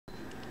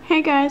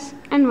Hey guys,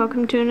 and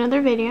welcome to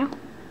another video.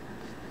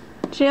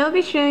 Today I'll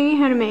be showing you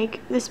how to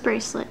make this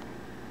bracelet.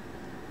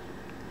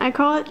 I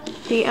call it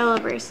the Ella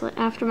Bracelet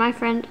after my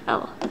friend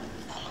Ella.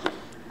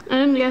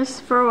 And yes,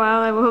 for a while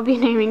I will be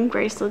naming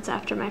bracelets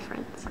after my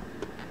friends.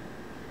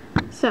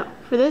 So,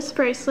 for this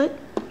bracelet,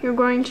 you're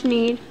going to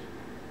need,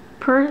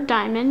 per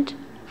diamond,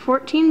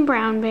 14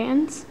 brown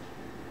bands,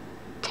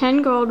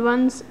 10 gold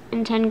ones,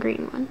 and 10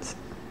 green ones.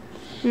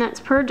 And that's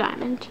per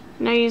diamond.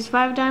 And I used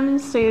 5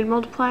 diamonds, so you'd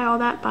multiply all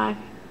that by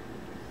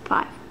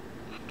 5.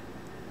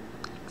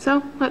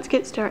 So, let's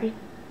get started.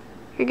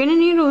 You're going to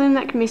need a loom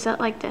that can be set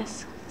like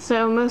this,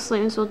 so most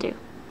looms will do.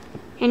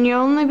 And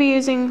you'll only be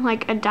using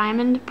like a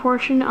diamond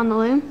portion on the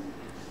loom,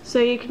 so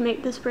you can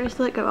make this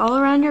bracelet go all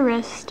around your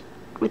wrist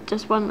with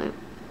just one loom.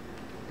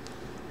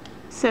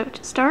 So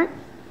to start,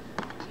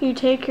 you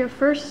take your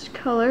first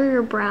color,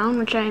 your brown,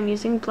 which I am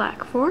using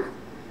black for,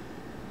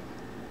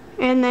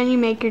 and then you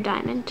make your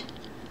diamond.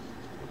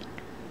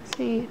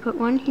 So you put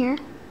one here,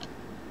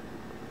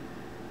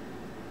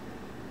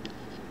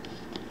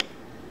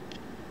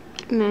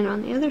 and then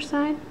on the other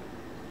side,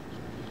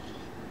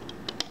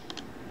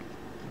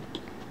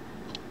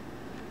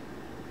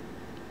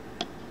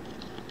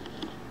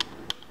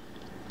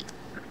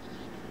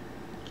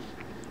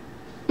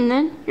 and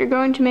then you're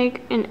going to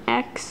make an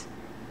X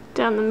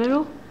down the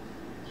middle.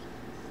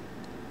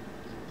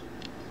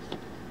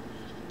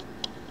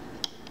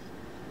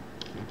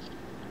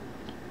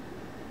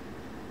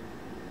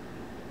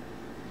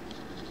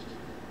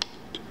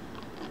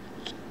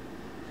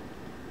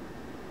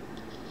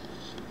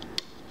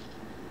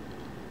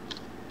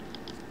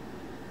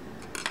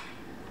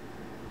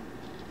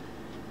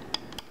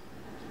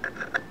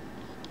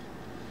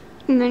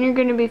 And then you're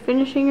going to be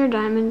finishing your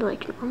diamond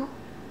like normal.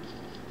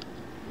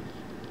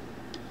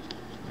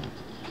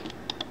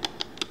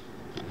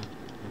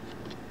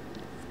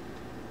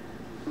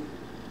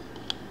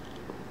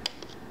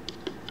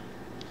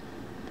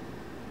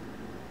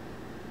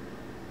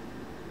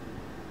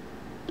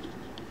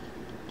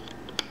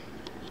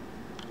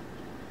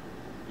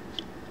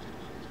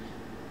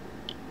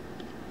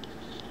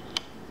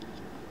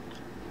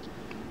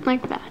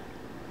 Like that.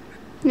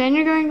 Then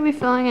you're going to be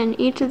filling in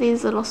each of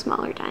these little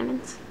smaller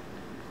diamonds.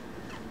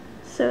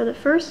 So the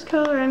first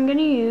color I'm going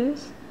to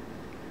use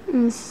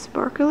is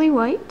sparkly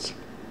white.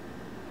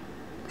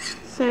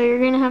 So you're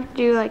going to have to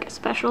do like a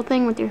special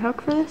thing with your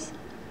hook for this.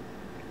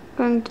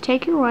 Going to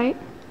take your white,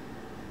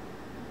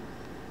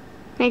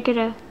 make it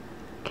a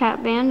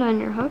cap band on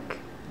your hook,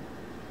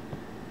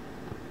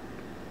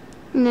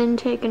 and then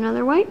take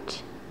another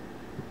white,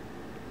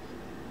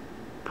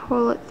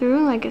 pull it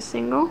through like a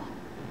single,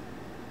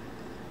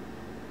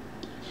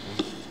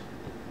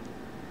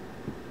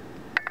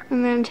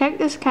 and then take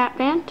this cap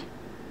band,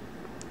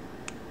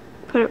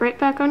 put it right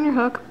back on your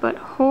hook, but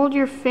hold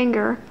your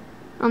finger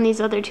on these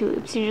other two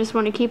loops. You just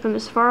want to keep them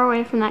as far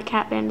away from that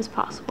cap band as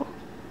possible.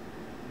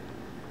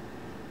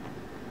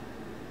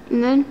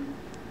 And then,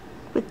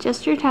 with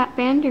just your cap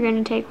band, you're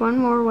going to take one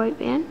more white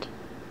band,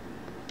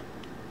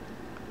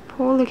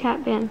 pull the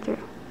cap band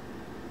through.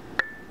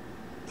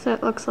 So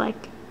it looks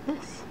like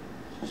this.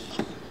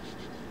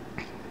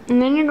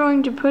 And then you're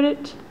going to put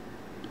it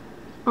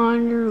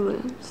on your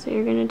loom. So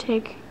you're going to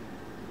take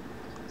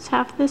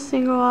half this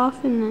single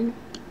off and then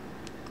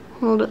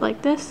hold it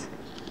like this,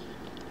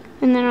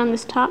 and then on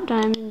this top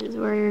diamond is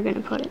where you're going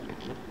to put it.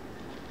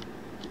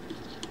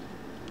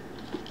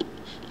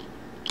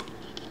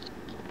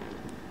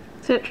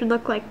 So it should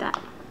look like that.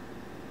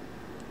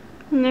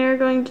 And then you're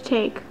going to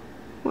take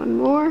one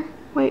more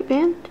white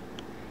band,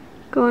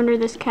 go under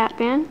this cap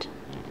band,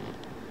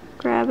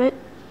 grab it,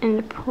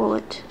 and pull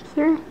it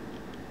through.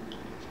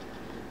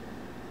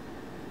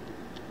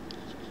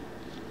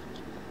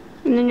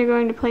 And then you're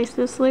going to place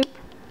this loop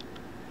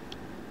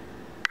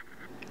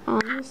on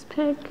this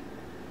peg,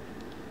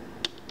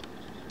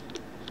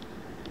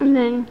 and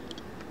then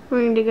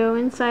we're going to go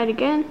inside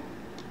again,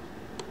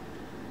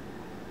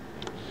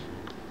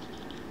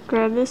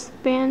 grab this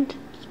band,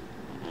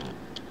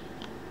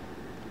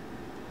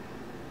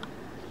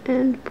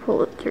 and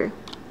pull it through,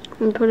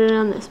 and put it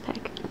on this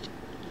peg.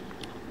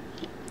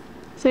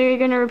 So you're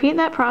going to repeat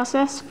that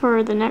process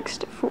for the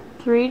next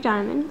 3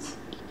 diamonds.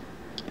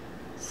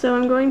 So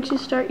I'm going to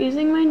start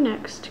using my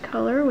next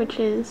color, which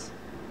is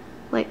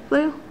light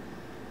blue.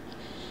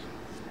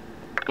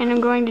 And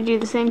I'm going to do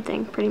the same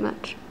thing, pretty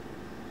much.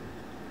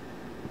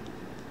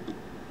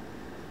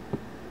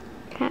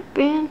 Cap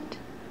band.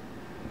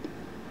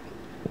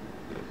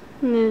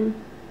 And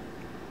then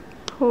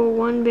pull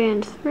one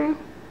band through.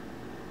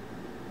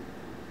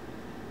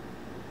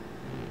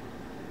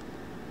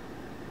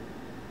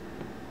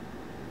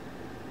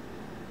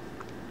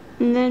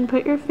 And then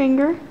put your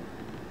finger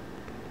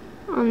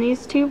on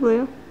these 2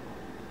 blue.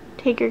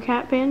 Take your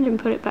cap band and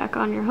put it back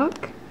on your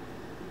hook.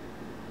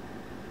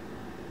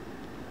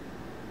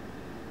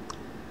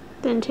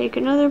 Then take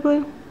another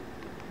blue,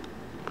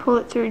 pull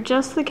it through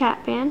just the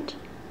cap band,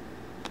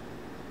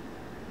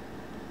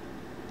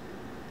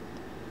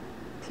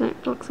 so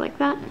it looks like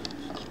that,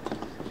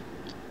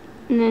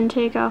 and then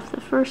take off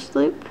the first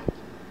loop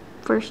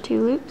first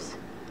 2 loops.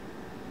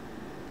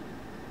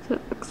 So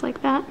it looks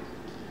like that.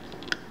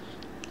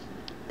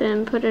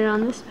 Then put it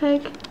on this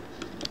peg,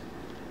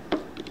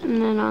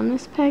 and then on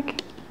this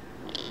peg.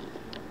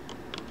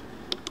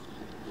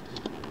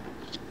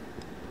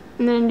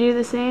 And then do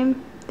the same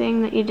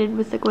thing that you did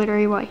with the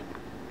glittery white.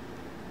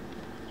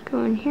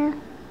 Go in here,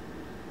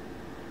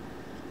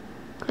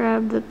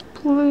 grab the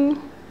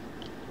blue,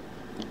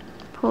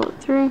 pull it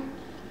through,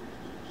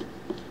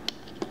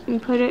 and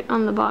put it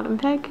on the bottom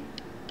peg.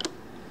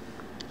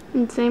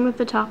 And same with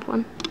the top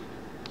one.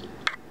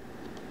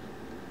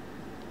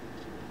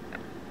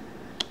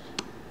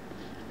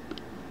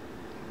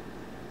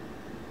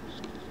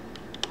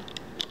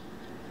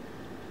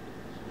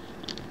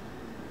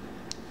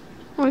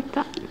 Like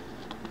that.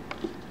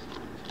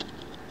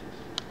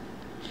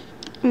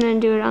 And then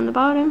do it on the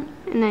bottom,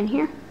 and then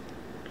here.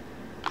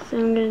 So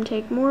I'm going to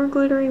take more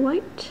glittery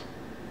white.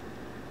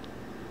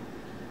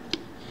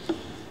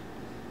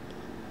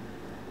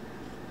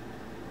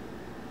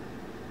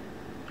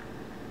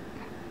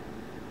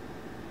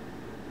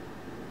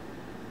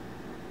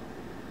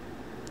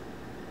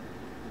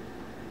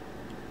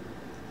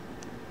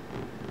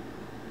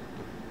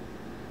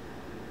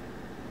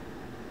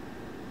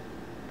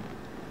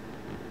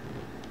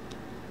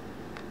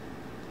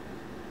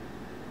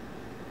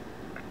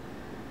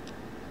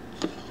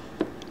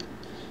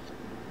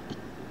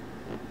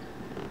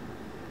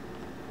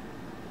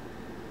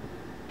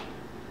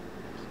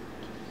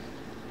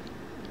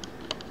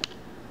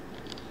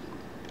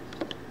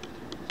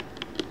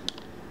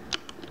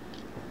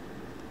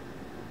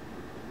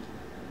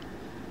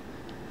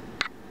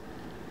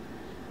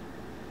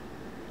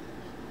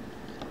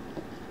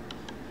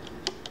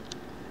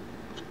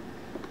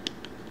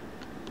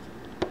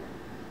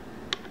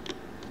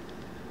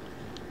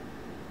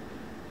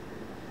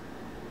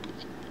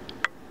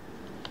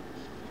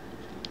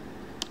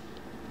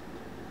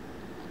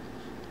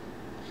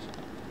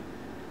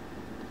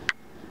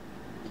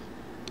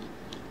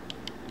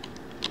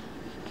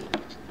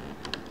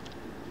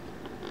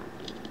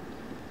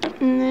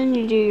 And then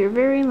you do your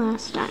very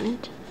last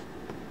diamond.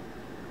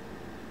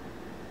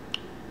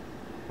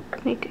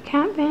 Make a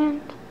cap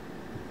band,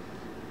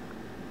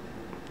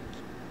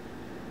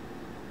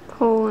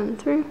 pull in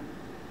through,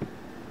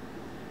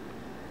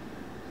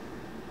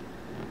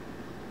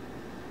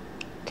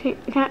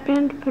 take the cap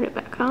band, put it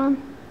back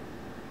on,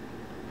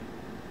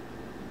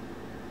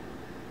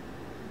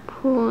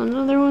 pull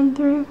another one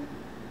through,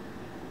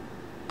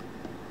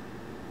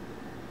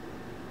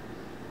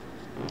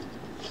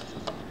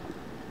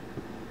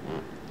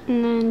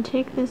 and then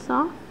take this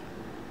off,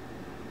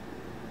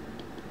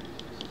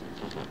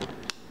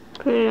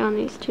 put it on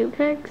these 2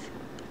 pegs,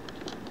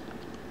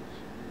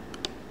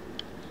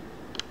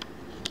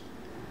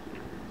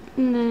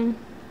 and then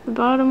the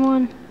bottom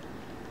one,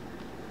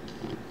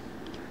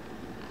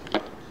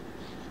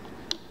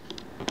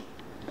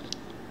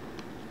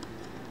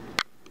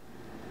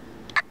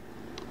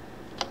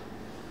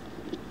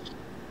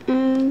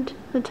 and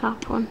the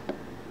top one.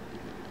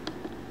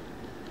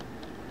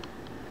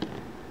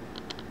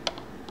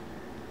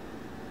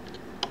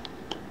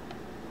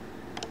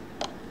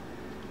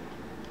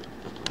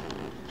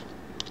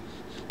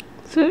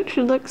 So it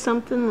should look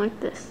something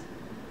like this.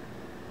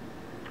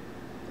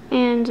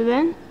 And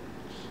then,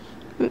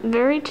 at the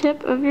very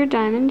tip of your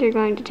diamond, you're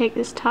going to take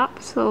this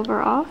top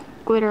silver off,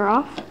 glitter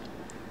off,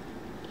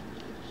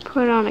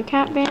 put on a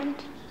cap band,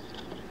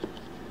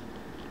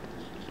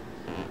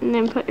 and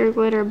then put your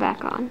glitter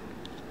back on.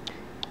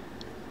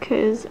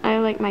 Because I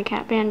like my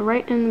cap band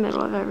right in the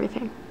middle of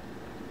everything.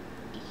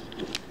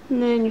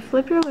 And then you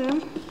flip your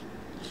loom.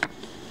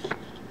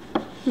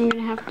 I'm going to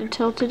have to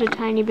tilt it a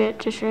tiny bit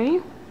to show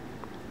you.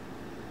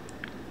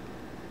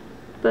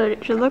 But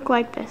it should look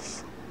like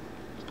this.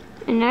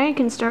 And now you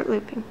can start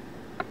looping.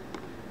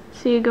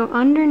 So you go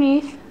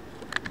underneath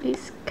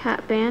these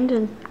cap band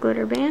and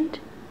glitter band,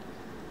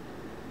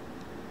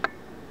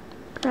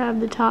 grab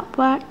the top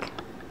black,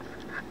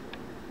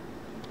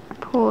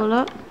 pull it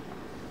up,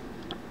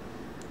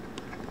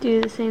 do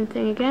the same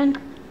thing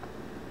again,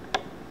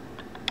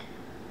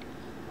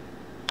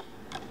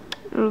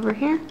 over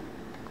here,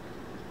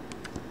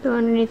 go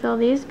underneath all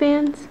these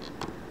bands,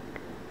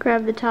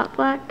 grab the top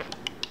black,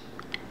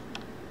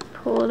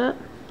 pull it up,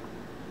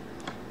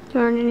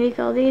 go underneath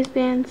all these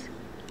bands,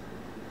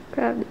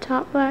 grab the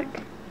top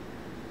black,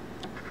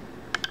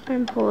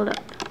 and pull it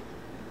up.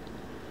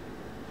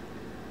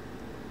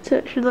 So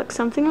it should look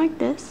something like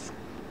this.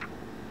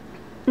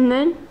 And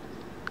then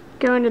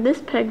go into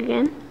this peg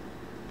again,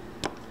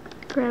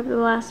 grab the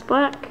last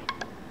black,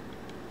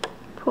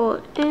 pull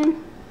it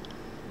in,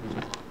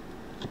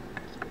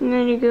 and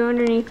then you go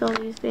underneath all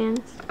these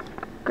bands,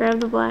 grab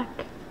the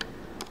black,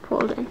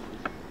 pull it in.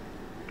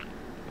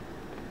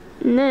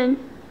 And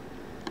then,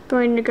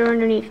 going to go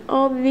underneath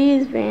all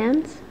these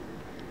bands,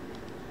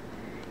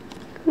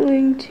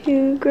 going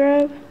to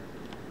grab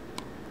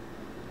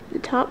the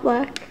top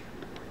black,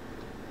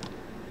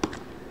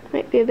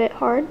 might be a bit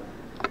hard,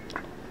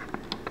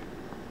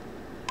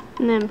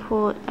 and then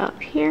pull it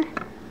up here,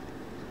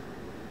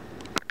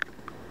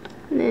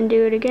 and then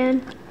do it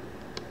again,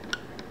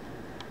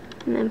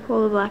 and then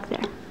pull the black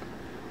there.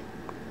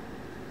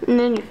 And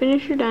then you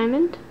finish your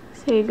diamond,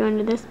 so you go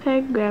into this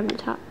peg, grab the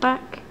top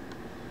black,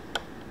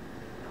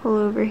 pull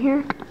over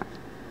here,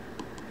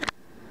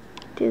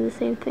 do the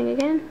same thing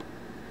again,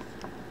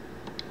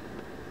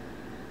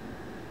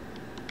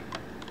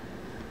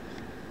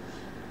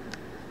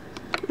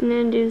 and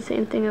then do the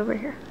same thing over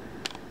here.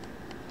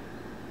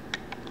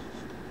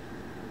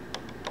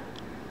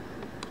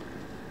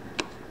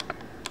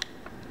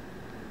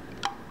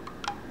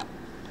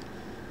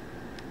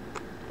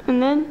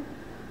 And then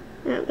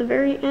at the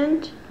very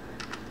end,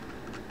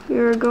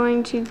 you're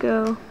going to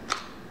go,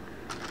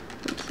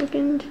 one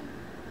second,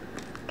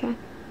 okay,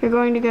 you're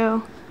going to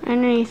go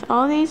underneath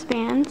all these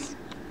bands,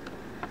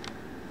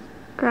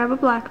 grab a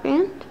black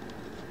band,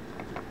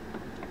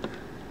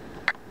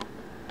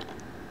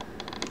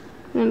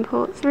 then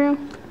pull it through,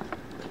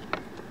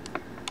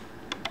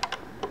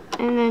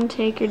 and then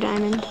take your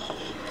diamond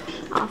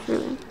off your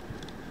loom.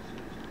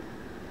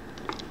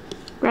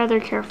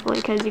 Rather carefully,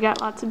 because you got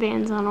lots of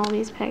bands on all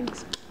these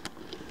pegs.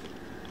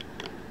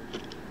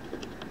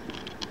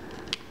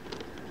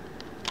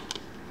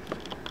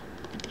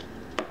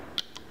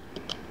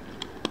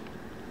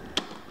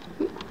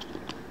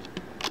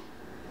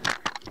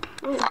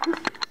 Oh.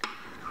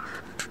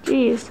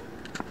 Jeez.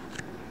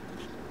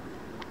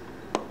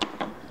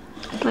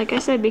 Like I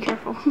said, be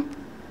careful.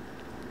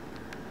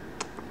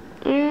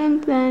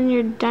 And then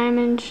your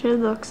diamond should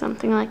look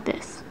something like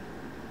this.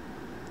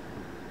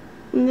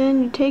 And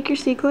then you take your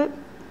C-clip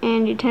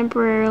and you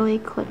temporarily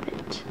clip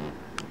it.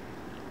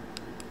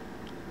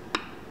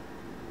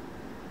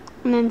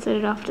 And then set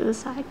it off to the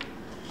side.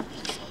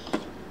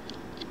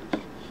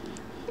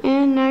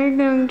 And now you're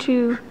going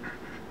to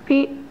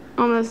repeat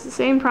almost the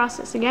same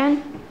process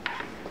again.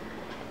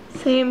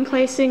 Same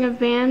placing of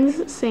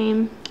bands,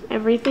 same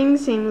everything,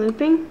 same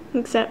looping,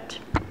 except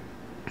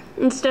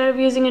instead of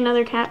using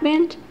another cat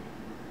band,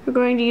 we're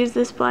going to use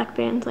this black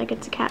band like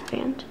it's a cat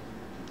band.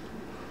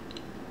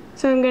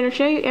 So I'm going to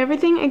show you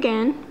everything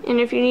again, and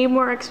if you need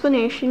more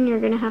explanation,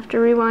 you're going to have to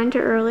rewind to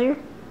earlier.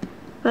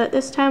 But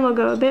this time I'll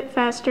go a bit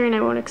faster and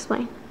I won't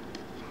explain.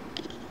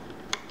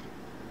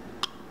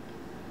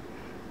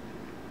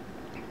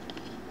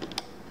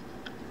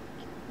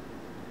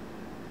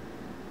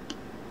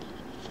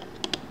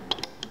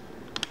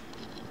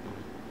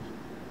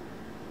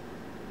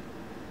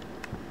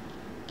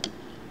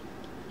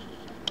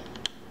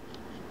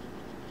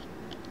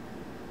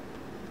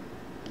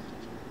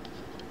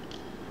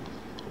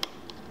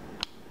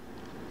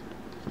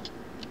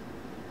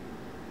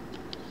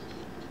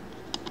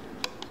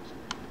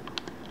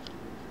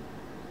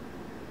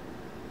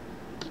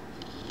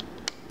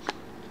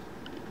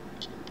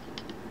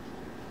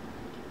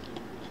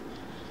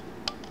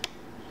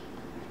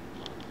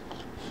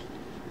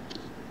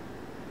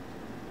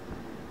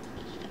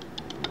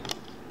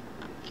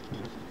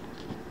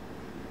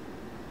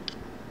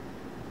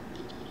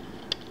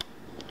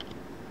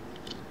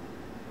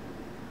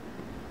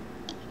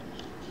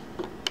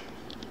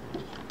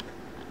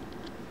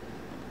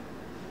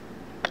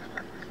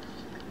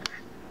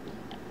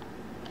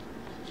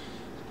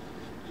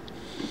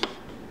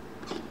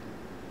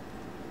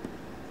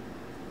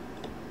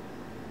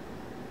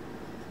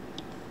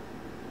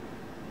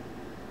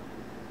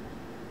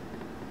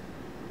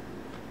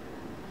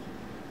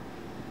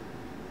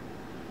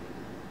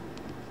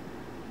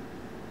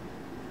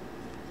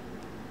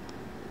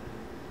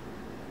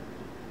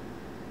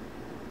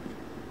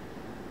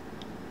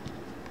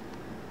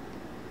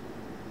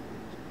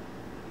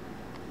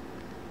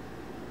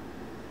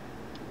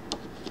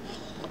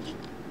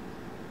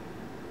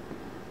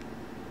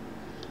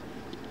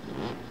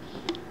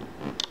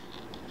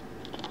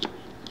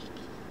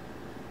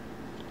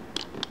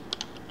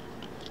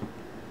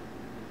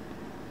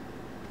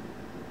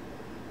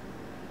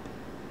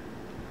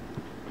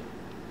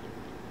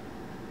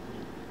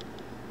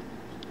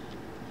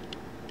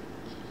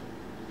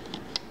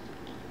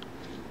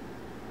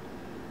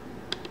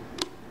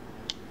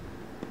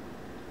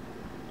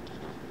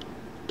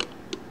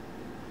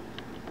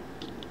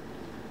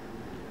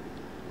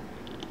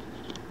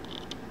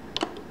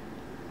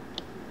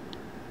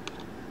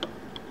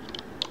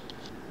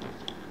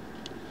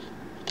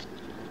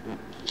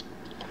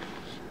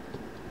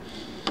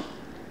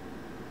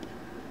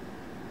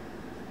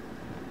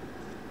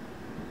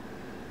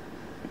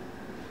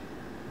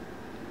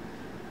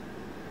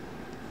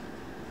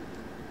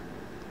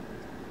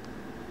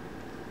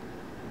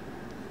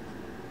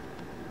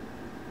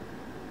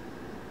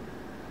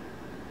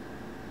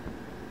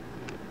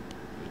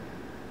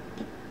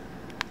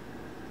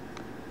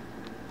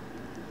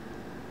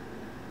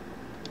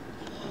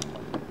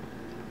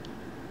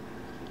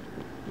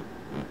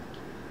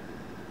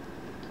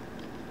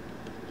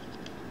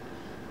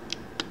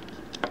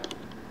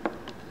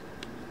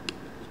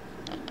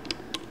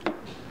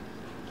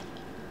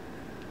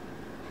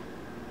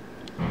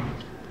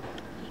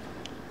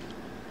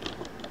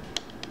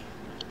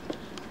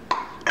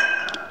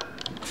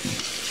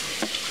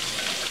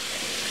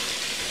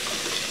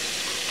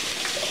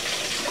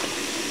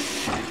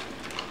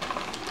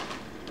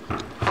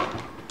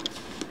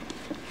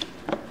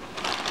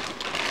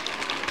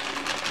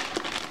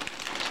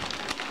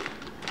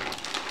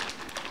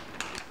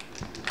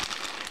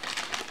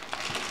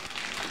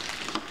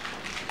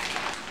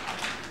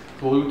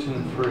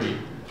 gluten-free.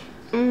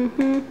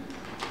 Mm-hmm.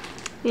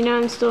 You know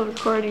I'm still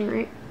recording,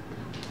 right?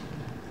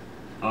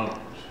 Oh,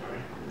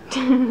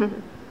 sorry.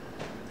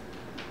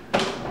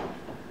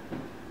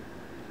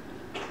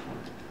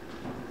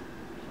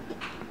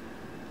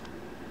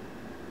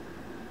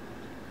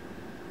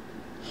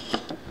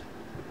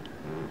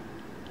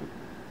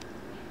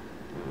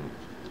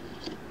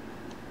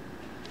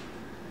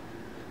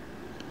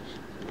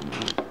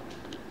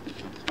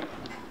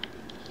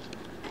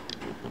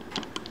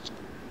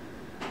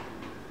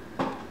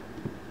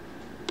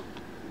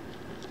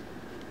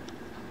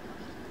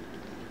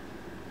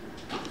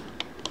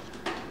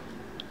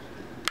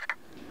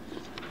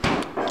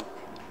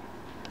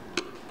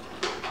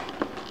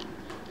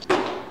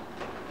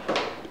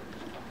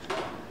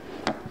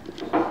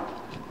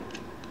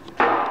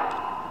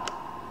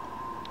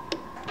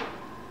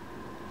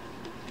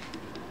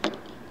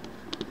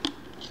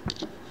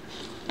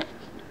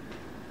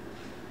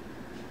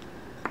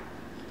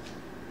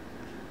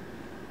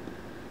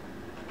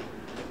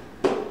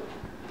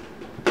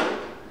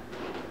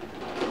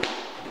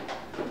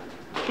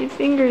 My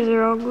fingers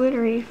are all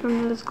glittery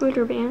from those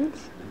glitter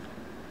bands.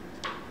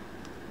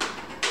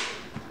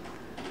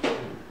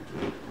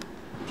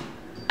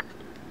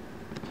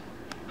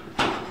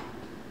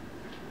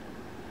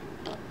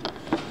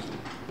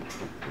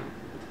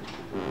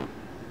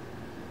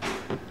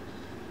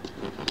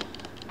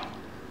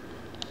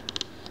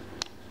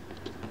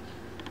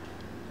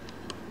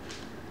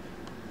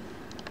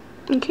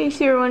 In case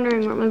you were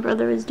wondering what my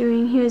brother was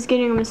doing, he was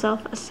getting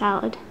himself a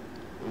salad,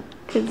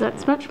 because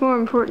that's much more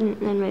important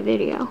than my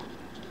video.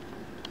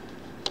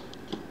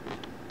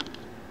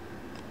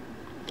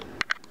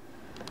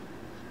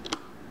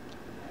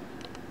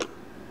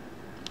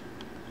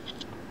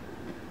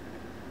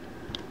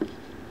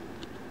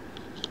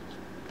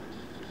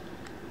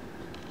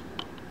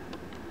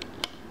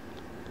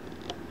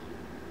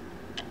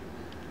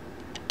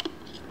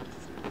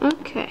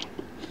 Okay,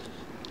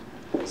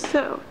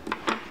 so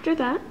after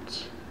that,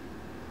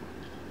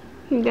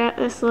 you got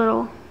this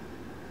little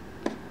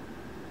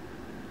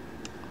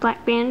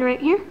black band right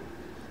here,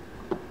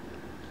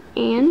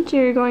 and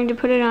you're going to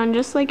put it on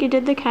just like you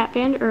did the cat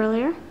band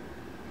earlier.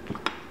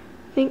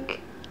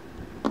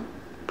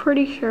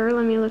 Pretty sure,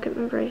 let me look at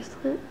my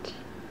bracelet.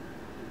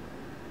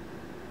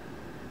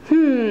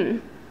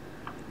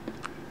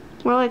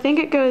 Well, I think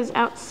it goes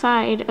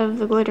outside of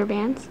the glitter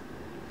bands.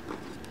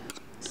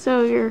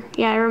 So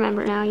yeah, I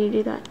remember now, you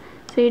do that.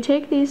 So you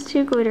take these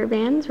two glitter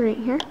bands right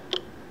here,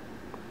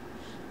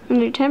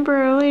 and you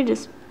temporarily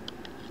just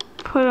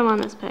put them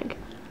on this peg.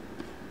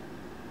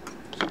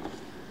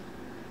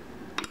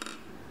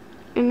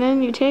 And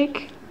then you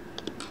take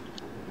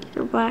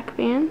your black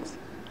bands,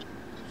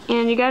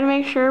 and you gotta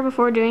make sure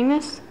before doing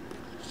this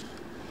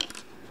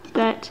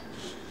that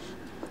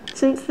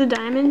since the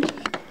diamond,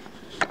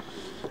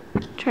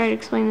 try to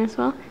explain this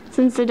well,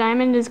 since the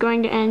diamond is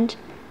going to end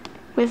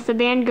with the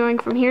band going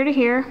from here to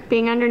here,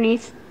 being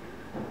underneath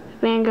the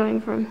band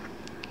going from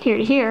here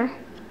to here,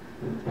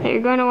 that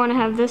you're going to want to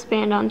have this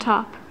band on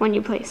top when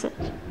you place it.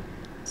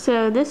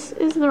 So this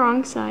is the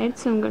wrong side,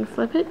 so I'm going to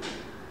flip it,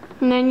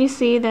 and then you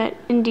see that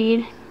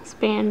indeed this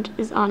band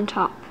is on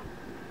top.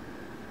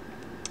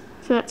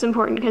 So that's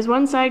important because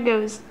one side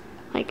goes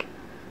like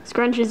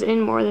scrunches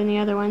in more than the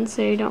other one,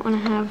 so you don't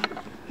want to have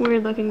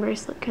weird looking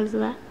bracelet because of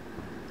that.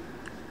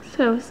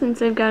 So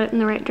since I've got it in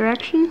the right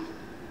direction,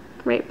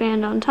 right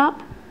band on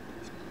top,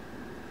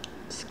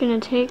 just gonna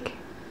take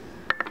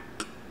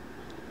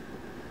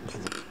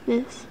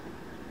this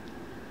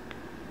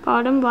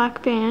bottom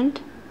black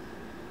band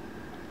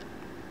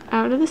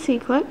out of the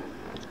C-clip.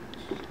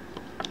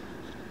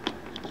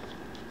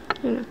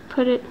 I'm gonna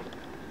put it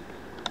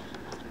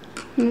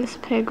in this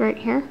peg right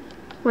here,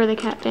 where the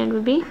cat band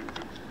would be.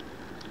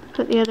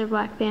 Put the other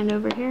black band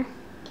over here.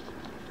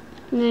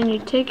 And then you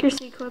take your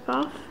C-clip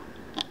off.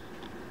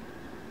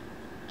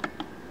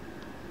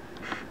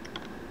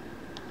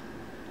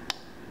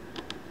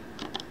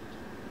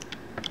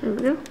 There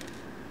we go.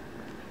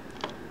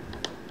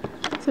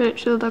 So it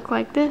should look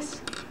like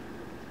this.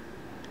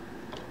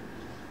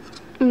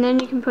 And then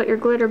you can put your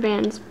glitter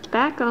bands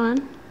back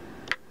on,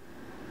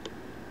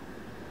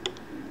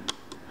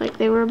 like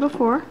they were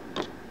before.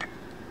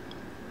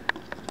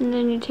 And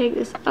then you take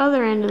this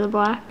other end of the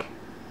black,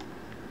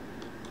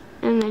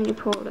 and then you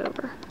pull it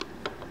over.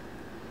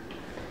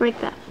 Like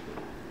that.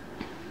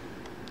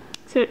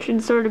 So it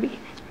should sort of be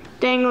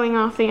dangling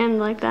off the end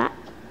like that.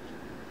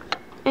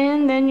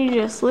 And then you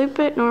just loop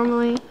it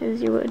normally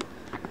as you would.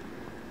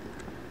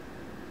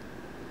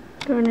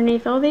 Go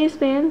underneath all these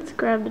bands,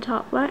 grab the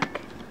top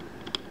black,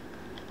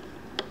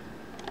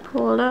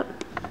 pull it up,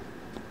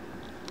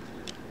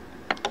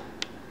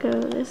 go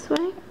this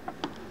way,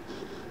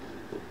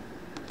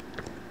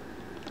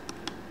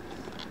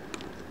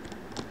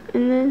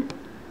 and then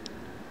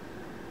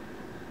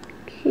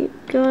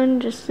keep going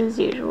just as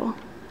usual.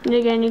 And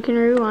again, you can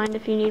rewind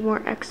if you need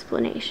more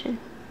explanation.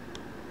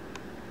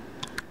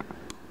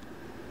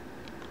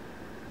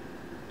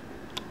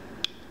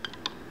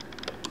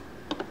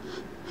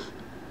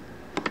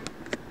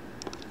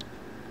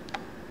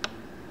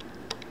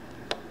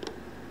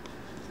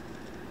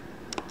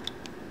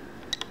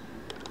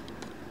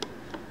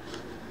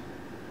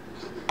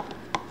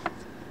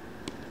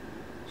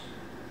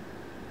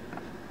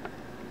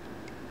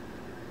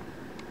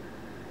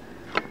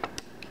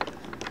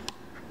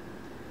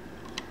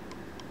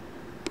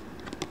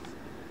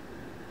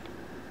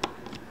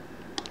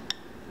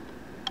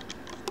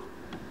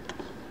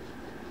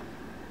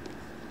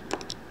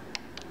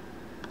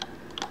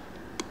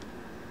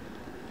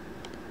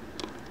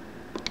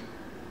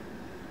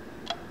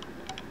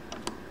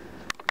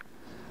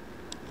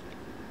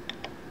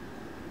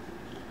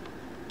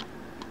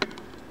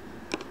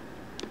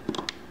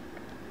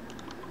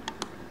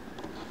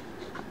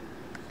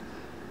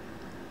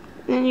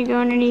 Then you go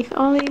underneath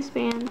all these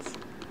bands.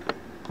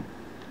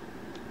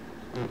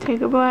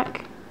 Take a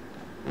black.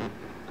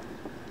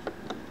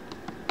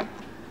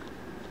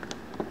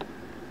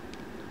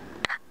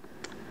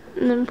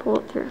 And then pull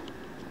it through.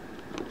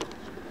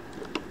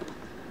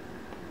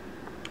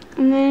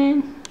 And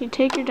then you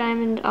take your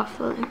diamond off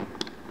the loom.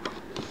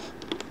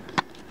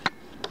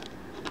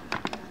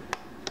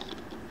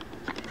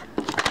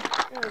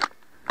 Oh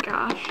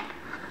gosh.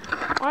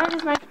 Why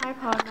does my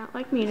tripod not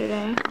like me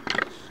today?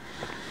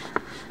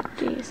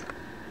 Jeez.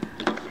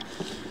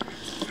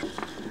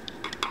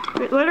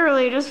 It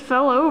literally just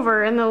fell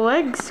over and the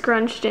leg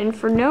scrunched in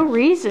for no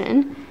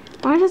reason.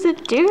 Why does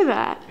it do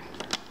that?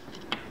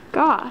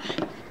 Gosh.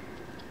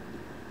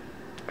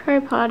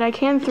 Tripod, I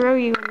can throw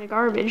you in the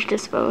garbage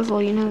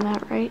disposal, you know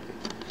that, right?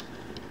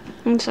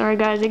 I'm sorry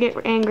guys, I get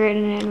angry at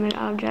inanimate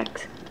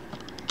objects.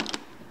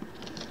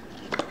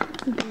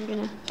 I'm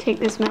gonna take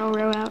this metal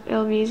row out,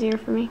 it'll be easier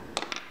for me.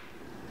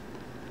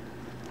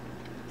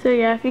 So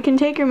yeah, if you can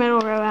take your metal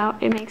row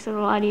out, it makes it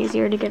a lot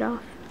easier to get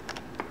off.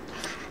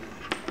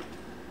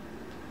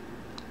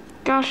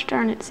 Gosh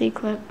darn it,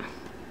 C-clip.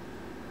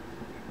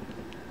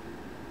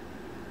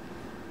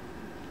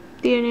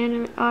 The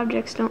inanimate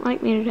objects don't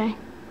like me today.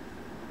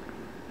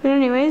 But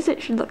anyways,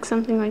 it should look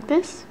something like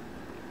this.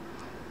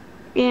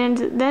 And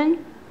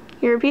then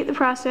you repeat the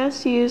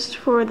process used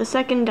for the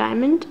second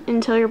diamond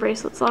until your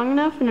bracelet's long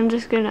enough, and I'm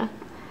just gonna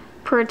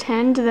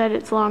pretend that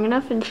it's long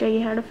enough and show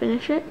you how to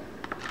finish it.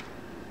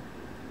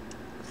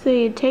 So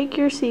you take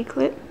your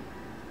C-clip,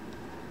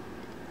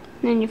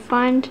 and then you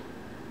find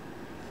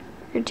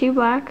your 2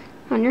 black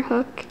on your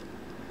hook,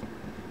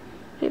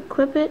 you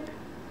clip it,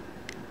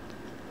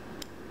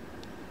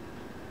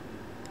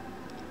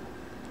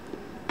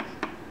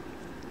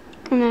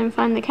 and then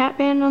find the cap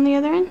band on the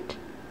other end,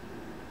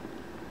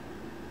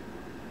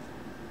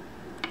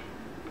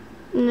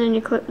 and then you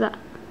clip that.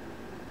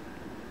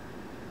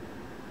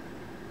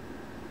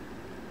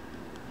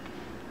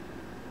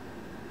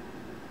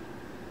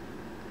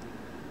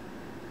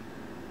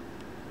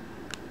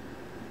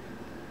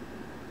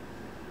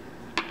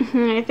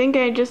 I think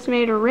I just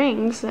made a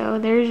ring, so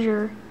there's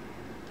your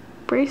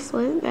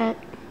bracelet.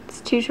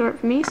 That's too short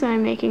for me, so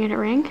I'm making it a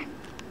ring.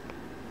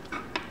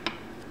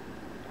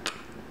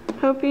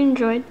 Hope you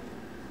enjoyed.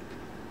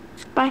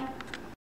 Bye.